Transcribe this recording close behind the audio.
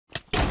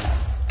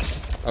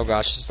Oh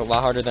gosh, it's a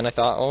lot harder than I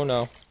thought. Oh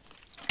no.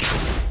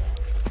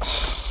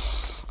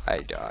 I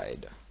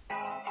died.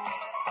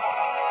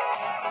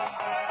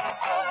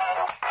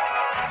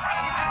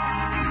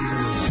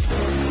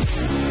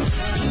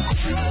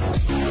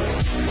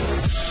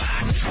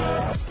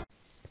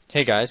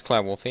 Hey guys,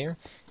 Cloud Wolf here,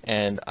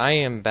 and I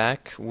am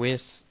back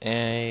with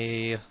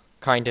a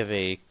kind of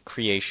a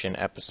creation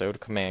episode,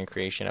 command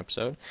creation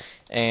episode,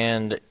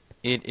 and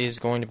it is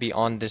going to be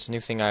on this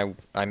new thing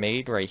I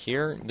made right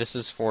here. This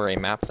is for a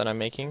map that I'm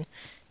making.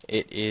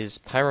 It is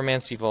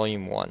Pyromancy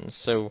Volume 1.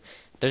 So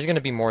there's going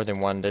to be more than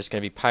one. There's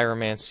going to be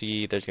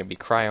Pyromancy, there's going to be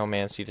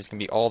Cryomancy, there's going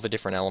to be all the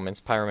different elements.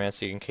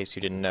 Pyromancy, in case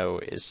you didn't know,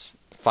 is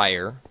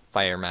fire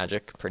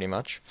magic, pretty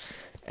much.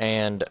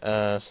 And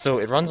so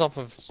it runs off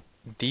of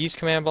these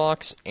command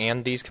blocks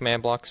and these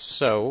command blocks,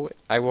 so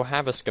I will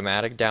have a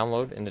schematic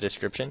download in the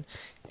description,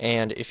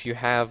 and if you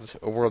have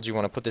a world you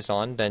want to put this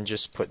on, then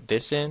just put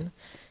this in.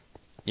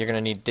 You're going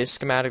to need this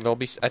schematic.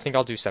 I think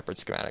I'll do separate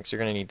schematics. You're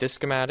going to need this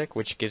schematic,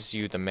 which gives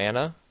you the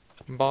mana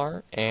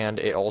bar, and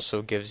it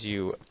also gives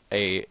you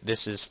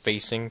this is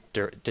facing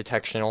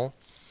detectional,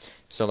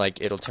 so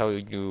like it'll tell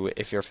you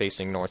if you're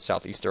facing north,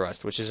 south, east, or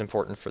west, which is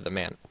important for the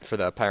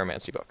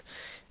Pyromancy book.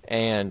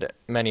 And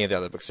many of the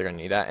other books are going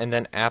to need that. And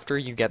then after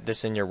you get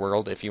this in your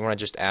world, if you want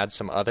to just add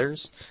some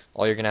others,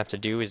 all you're going to have to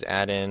do is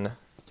add in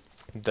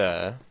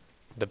the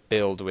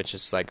build, which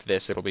is like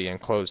this. It'll be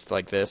enclosed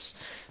like this,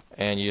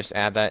 and you just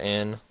add that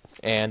in.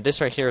 And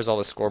this right here is all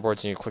the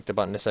scoreboards, and you click the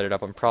button to set it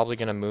up. I'm probably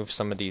going to move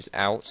some of these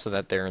out so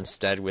that they're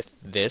instead with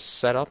this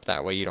setup.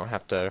 That way you don't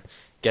have to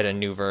get a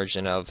new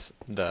version of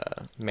the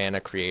mana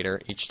creator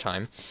each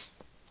time.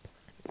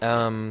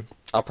 I'll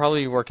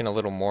probably be working a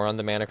little more on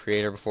the mana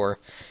creator before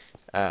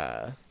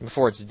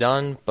it's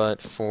done,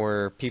 but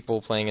for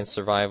people playing in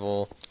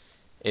survival,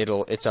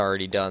 it's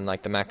already done.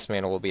 Like the max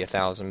mana will be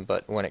 1,000,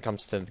 but when it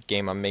comes to the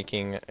game I'm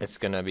making, it's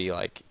gonna be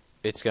like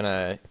there's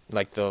gonna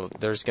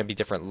be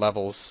different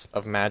levels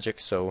of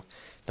magic. So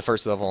the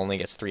first level only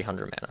gets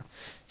 300 mana.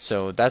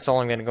 So that's all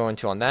I'm gonna go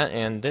into on that.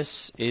 And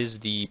this is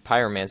the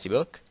Pyromancy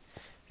book.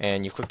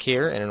 And you click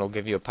here, and it'll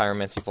give you a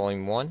Pyromancy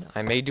Volume 1.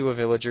 I may do a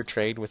villager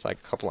trade with like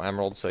a couple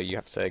emeralds, so you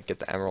have to get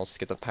the emeralds to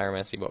get the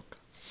Pyromancy book.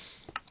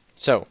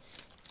 So, I'm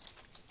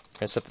going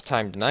to set the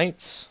time to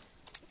night,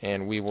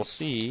 and we will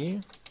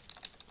see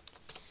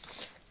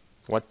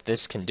what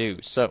this can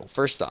do. So,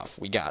 first off,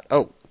 we got,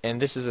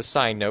 and this is a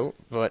side note,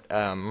 but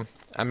I'm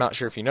not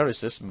sure if you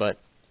noticed this, but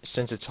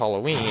since it's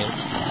Halloween,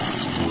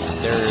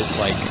 there is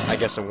like, I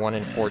guess a 1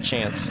 in 4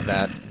 chance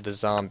that the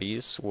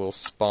zombies will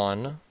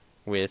spawn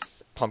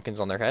with pumpkins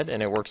on their head,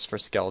 and it works for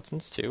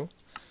skeletons too.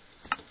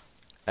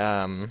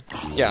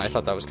 Yeah, I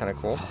thought that was kind of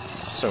cool.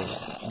 So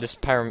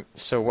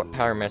what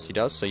Pyromancy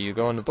does, so you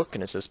go in the book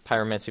and it says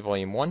Pyromancy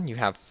Volume 1, you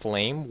have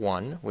Flame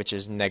 1, which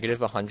is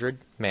negative 100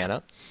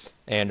 mana,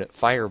 and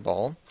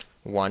Fireball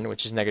 1,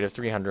 which is negative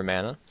 300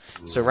 mana.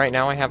 So right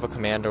now I have a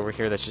command over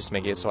here that's just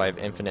making it so I have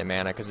infinite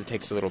mana because it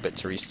takes a little bit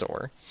to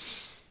restore.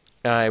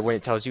 What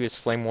it tells you is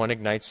Flame 1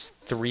 ignites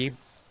 3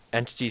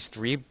 entities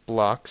 3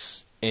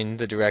 blocks in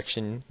the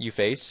direction you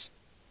face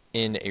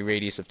in a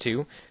radius of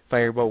 2.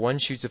 Fireball 1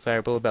 shoots a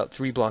fireball about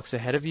 3 blocks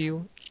ahead of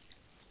you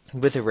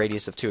with a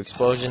radius of 2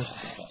 explosion.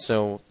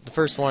 So the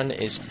first one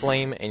is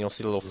flame, and you'll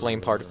see the little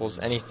flame particles.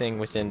 Anything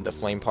within the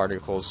flame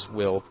particles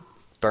will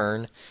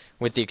burn,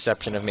 with the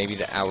exception of maybe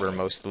the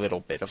outermost little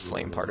bit of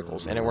flame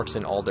particles. And it works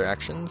in all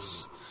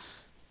directions,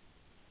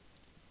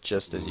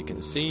 just as you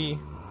can see.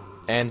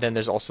 And then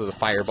there's also the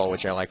fireball,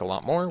 which I like a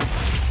lot more.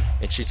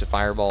 It shoots a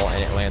fireball,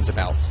 and it lands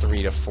about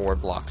 3 to 4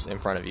 blocks in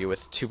front of you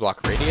with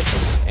 2-block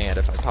radius. And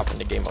if I pop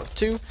into game mode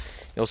 2,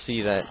 you'll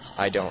see that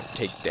I don't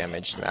take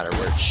damage no matter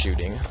where it's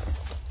shooting.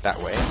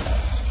 That way,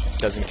 it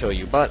doesn't kill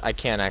you, but I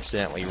can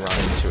accidentally run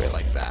into it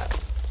like that.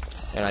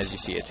 And as you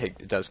see,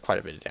 it does quite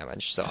a bit of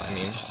damage. So, I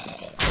mean,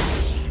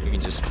 you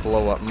can just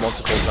blow up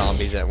multiple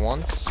zombies at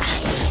once.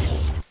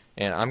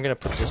 And I'm going to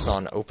put this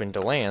on open to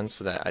land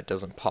so that it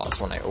doesn't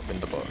pause when I open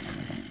the book.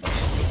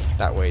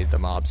 That way the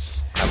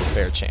mobs have a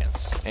fair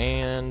chance.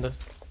 And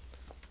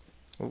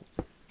you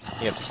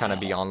have to kind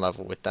of be on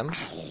level with them.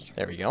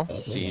 There we go.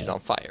 See, he's on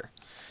fire.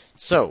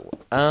 So,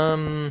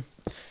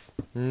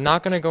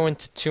 not going to go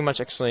into too much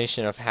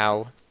explanation of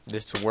how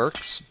this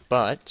works,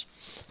 but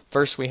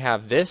first we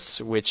have this,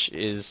 which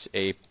is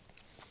a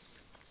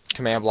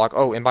command block.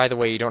 Oh, and by the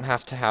way, you don't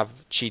have to have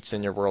cheats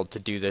in your world to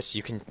do this.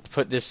 You can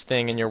put this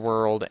thing in your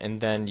world, and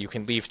then you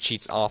can leave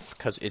cheats off,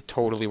 because it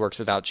totally works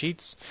without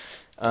cheats.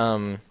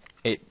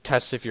 It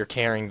tests if you're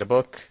carrying the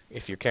book.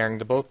 If you're carrying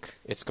the book,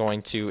 it's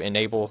going to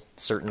enable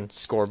certain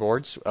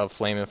scoreboards of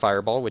Flame and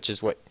Fireball, which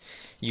is what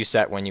you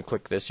set when you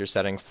click this. You're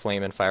setting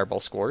Flame and Fireball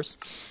scores.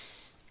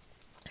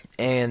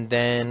 And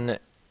then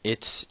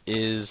it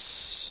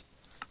is...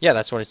 yeah,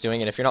 that's what it's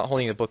doing. And if you're not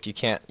holding the book, you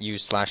can't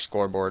use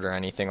 /scoreboard or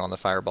anything on the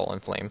Fireball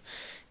and Flame.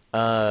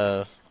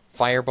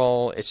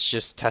 Fireball, it's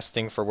just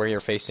testing for where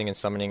you're facing and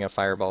summoning a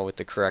Fireball with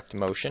the correct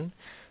motion.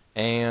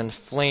 And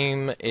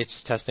flame,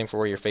 it's testing for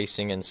where you're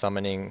facing and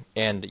summoning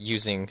and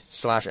using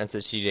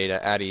 /entity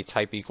data at a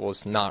type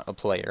equals not a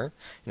player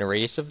in a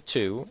radius of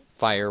 2,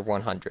 fire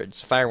 100.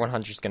 So fire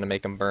 100 is going to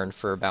make them burn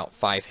for about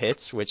 5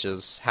 hits, which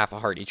is half a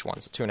heart each one,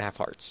 so 2.5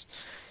 hearts.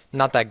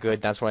 Not that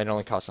good, that's why it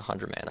only costs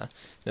 100 mana.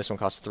 This one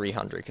costs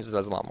 300 because it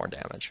does a lot more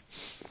damage.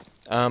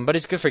 But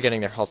it's good for getting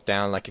their health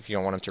down, like if you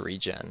don't want them to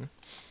regen.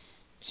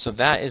 So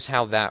that is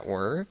how that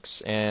works,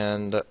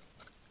 and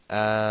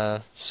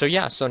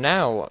so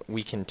now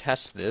we can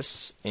test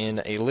this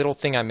in a little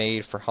thing I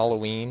made for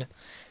Halloween.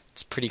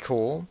 It's pretty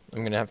cool. I'm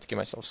going to have to give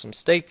myself some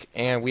steak,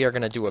 and we are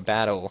going to do a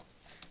battle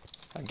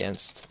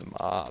against the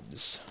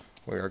mobs.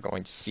 We are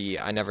going to see,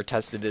 I never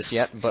tested this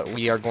yet, but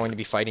we are going to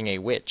be fighting a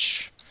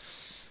witch.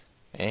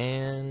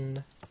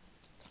 And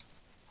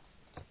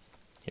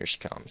here she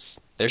comes.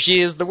 There she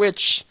is, the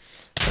witch!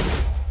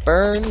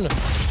 Burn!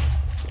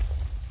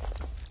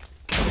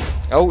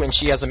 Oh, and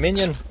she has a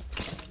minion.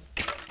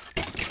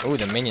 Oh,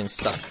 the minion's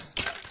stuck.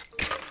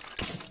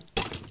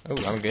 Oh,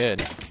 I'm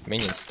good.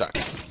 Minion's stuck.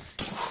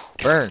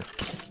 Burn.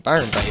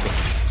 Burn, baby.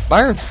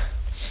 Burn!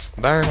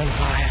 Burn on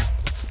fire.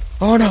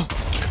 Oh, no!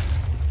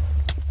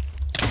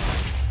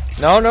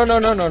 No, no, no,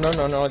 no, no, no,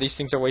 no, no. These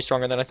things are way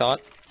stronger than I thought.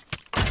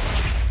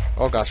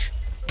 Oh, gosh.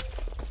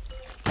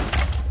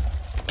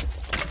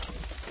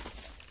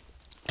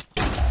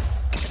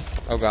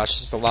 Oh,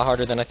 gosh. It's a lot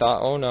harder than I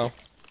thought. Oh, no.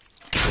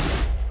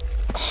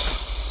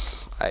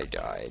 I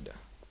died.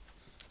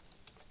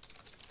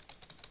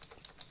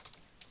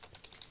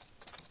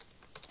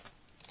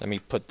 Let me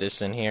put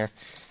this in here.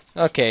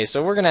 Okay,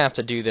 so we're going to have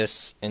to do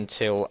this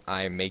until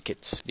I make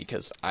it,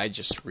 because I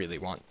just really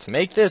want to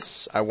make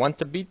this. I want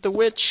to beat the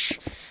witch.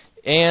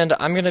 And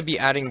I'm going to be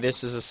adding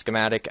this as a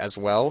schematic as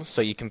well,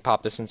 so you can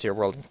pop this into your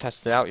world and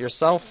test it out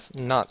yourself.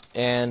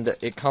 And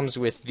it comes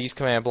with these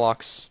command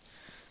blocks.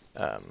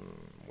 Where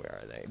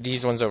are they?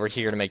 These ones over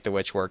here to make the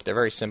witch work. They're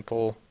very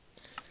simple.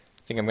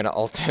 I think I'm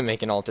going to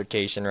make an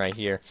altercation right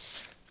here.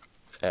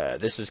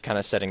 This is kind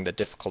of setting the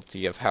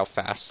difficulty of how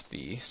fast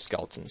the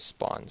skeletons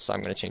spawn. So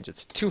I'm going to change it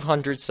to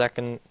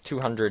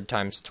 200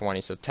 times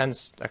 20, so 10,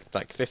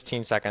 like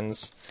 15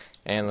 seconds.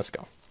 And let's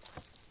go.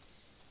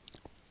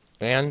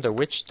 And the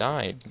witch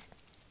died.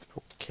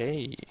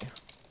 Okay.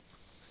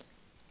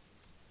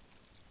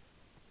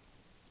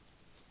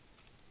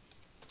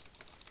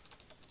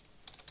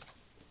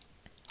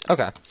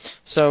 Okay,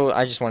 so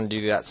I just want to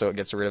do that so it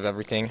gets rid of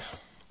everything.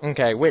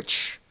 Okay,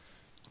 witch.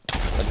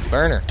 Let's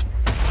burn her.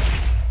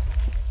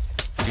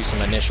 Do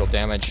some initial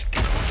damage.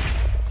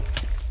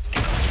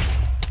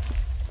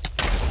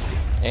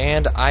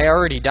 And I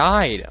already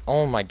died.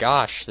 Oh my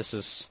gosh, this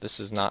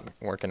is not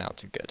working out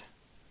too good.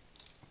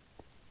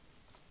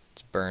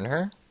 Let's burn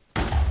her.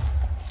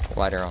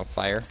 Light her on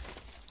fire.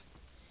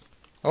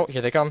 Oh,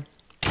 here they come.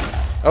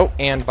 Oh,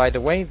 and by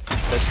the way,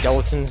 the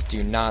skeletons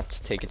do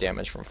not take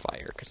damage from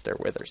fire because they're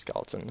wither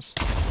skeletons.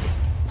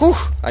 Whew!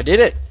 I did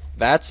it.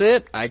 That's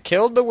it. I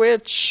killed the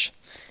witch.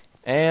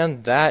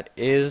 And that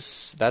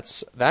is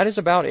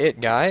about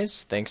it,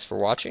 guys. Thanks for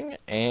watching,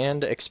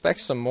 and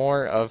expect some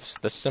more of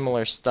the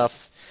similar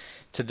stuff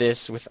to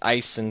this with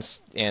ice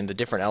and the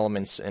different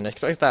elements, and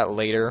expect that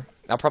later.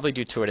 I'll probably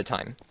do 2 at a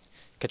time.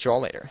 Catch you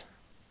all later.